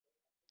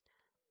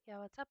Yeah,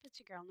 what's up? It's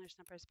your girl Nurse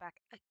Numbers back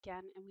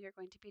again, and we are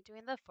going to be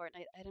doing the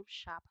Fortnite item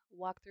shop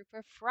walkthrough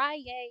for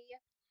Friday,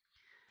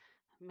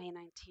 May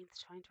 19th,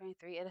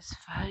 2023. It is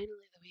finally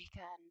the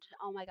weekend.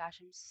 Oh my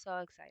gosh, I'm so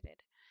excited.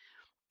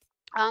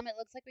 It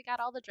looks like we got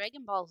all the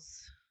Dragon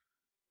Balls,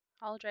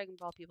 all the Dragon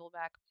Ball people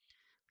back.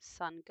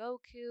 Son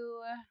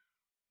Goku,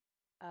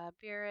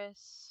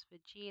 Beerus,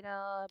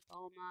 Vegeta,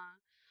 Bulma,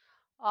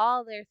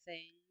 all their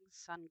things.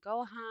 Son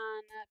Gohan,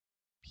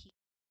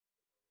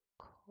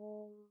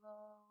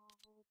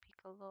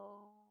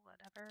 Piccolo,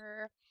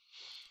 whatever.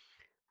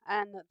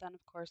 And then,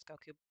 of course,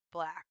 Goku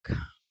Black.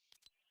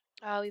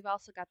 We've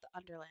also got the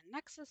Underland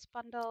Nexus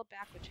bundle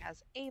back, which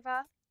has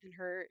Ava and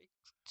her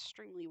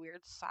extremely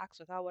weird socks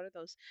with what are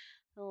those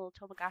little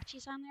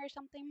Tamagotchis on there or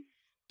something?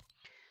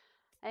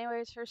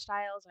 Anyways, her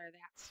styles are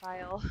that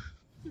style,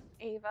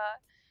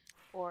 Ava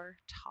or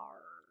Tar.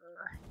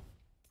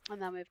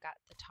 And then we've got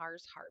the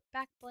Tar's Heart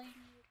back bling,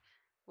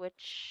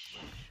 which,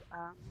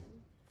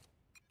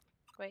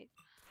 wait,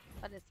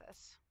 what is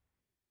this?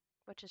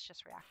 Which is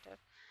just reactive.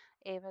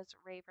 Ava's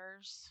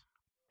Ravers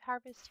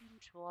Harvesting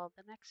Tool,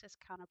 the Nexus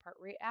counterpart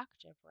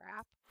reactive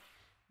wrap,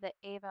 the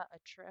Ava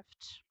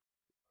Adrift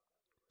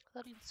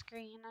loading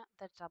screen,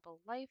 the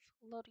Double Life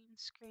loading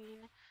screen,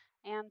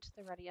 and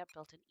the Ready Up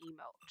built-in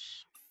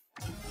emote.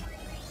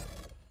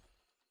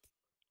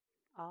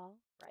 All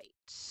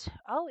right.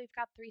 Oh, we've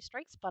got 3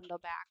 Strikes bundle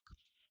back.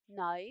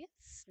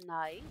 Nice,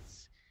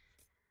 nice.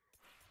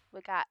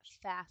 We got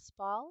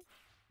Fastball,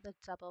 the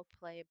Double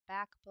Play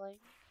back bling,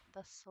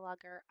 the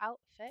Slugger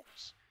outfit,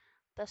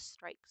 the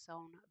Strike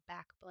Zone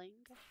back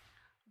bling,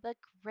 the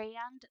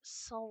Grand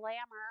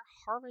Slammer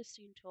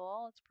harvesting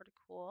tool. It's pretty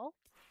cool.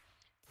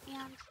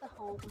 And the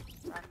Home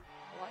Run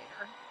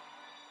Glider.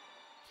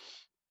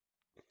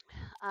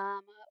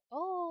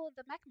 Oh,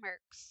 the Mech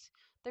Mercs.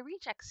 The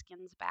reject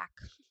skin's back.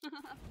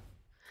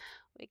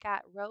 We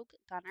got Rogue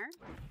Gunner,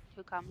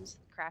 who comes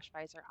Crash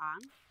Visor on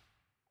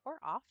or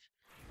off.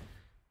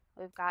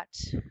 We've got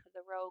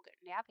the Rogue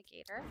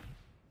Navigator,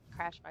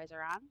 Crash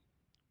Visor on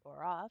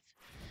or off.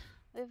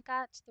 We've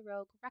got the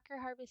Rogue Wrecker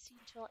Harvesting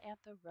Tool and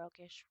the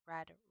Roguish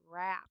Red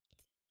Wrap.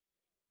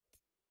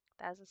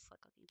 That is a slick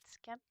looking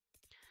skin.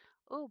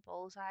 Ooh,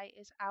 Bullseye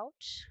is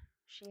out.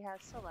 She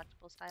has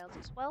selectable styles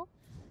as well.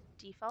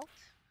 Default,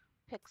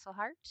 Pixel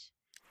Heart,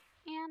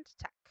 and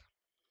Tech.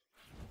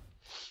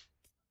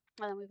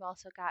 And then we've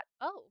also got,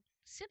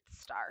 Synth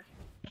Star.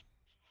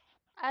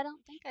 I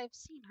don't think I've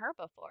seen her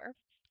before.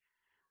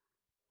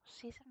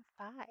 Season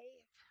 5.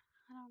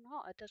 I don't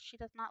know. She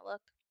does not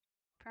look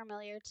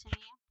familiar to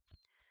me.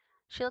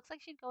 She looks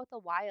like she'd go with a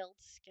wild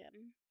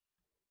skin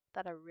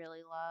that I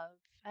really love.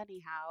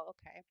 Anyhow,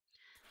 okay.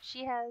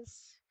 She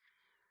has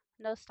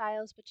no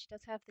styles, but she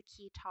does have the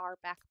key tar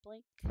back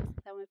blink.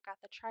 Then we've got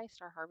the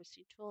TriStar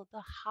harvesting tool,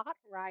 the Hot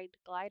Ride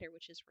glider,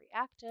 which is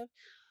reactive,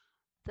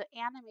 the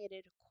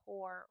animated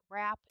core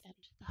wrap, and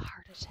the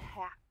heart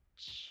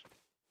attach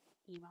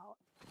emote.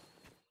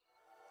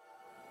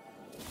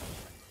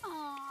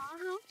 Aw,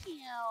 how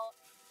cute.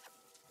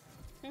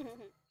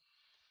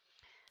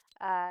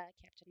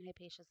 Captain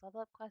Hypatia's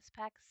level up quest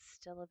pack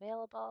still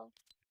available.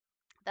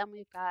 Then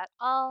we've got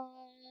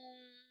all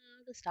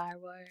the Star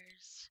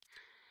Wars.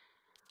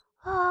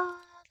 All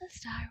the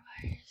Star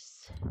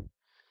Wars.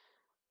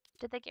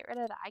 Did they get rid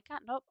of the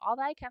icon? Nope, all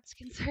the icon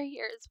skins are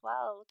here as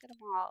well. Look at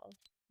them all.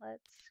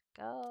 Let's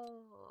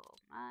go.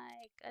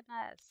 My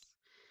goodness.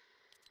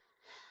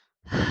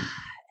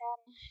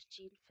 And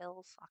Gene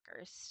Phil Soccer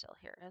is still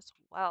here as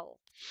well.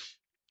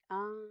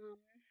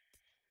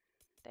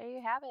 There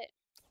you have it,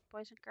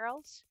 boys and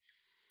girls.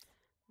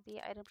 The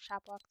item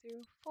shop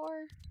walkthrough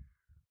for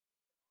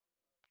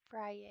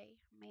Friday,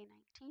 May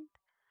 19th,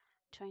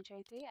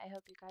 2023. I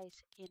hope you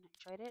guys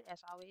enjoyed it.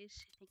 As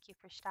always, thank you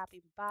for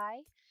stopping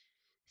by,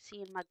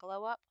 seeing my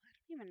glow up.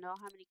 I don't even know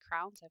how many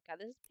crowns I've got.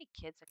 This is my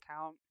kid's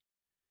account.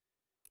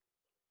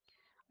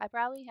 I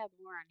probably have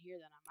more on here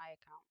than on my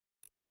account.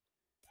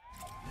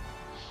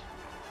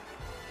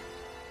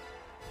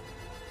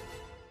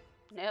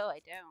 No, I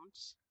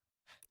don't.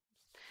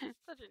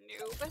 Such a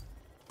noob.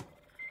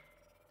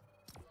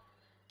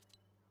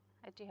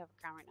 I do have a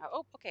crown right now.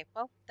 Oh, okay.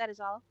 Well, that is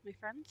all, my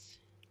friends.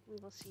 We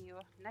will see you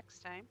next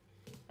time.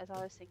 As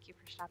always, thank you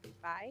for stopping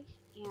by.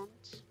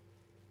 And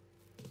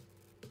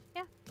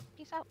yeah,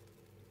 peace out.